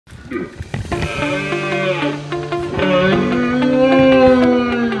Picked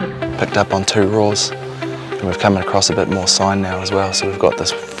up on 2 roars, and we've come across a bit more sign now as well, so we've got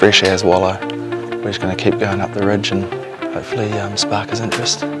this fresh as wallow. We're just going to keep going up the ridge and hopefully spark his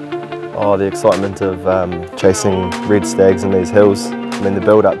interest. Oh, the excitement of chasing red stags in these hills. I mean, the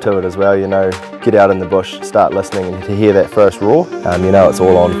build up to it as well, you know, get out in the bush, start listening, and to hear that first roar, you know it's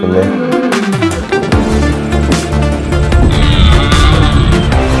all on from there.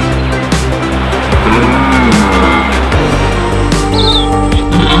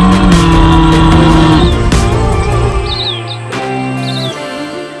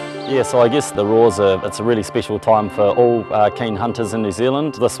 Yeah, so I guess the roars it's a really special time for all keen hunters in New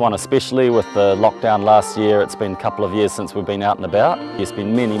Zealand. This one especially with the lockdown last year. It's been a couple of years since we've been out and about. You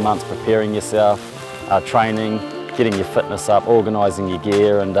spend many months preparing yourself, training, getting your fitness up, organising your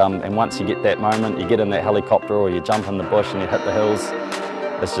gear, and once you get that moment, you get in that helicopter or you jump in the bush and you hit the hills,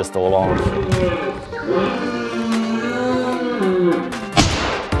 it's just all on.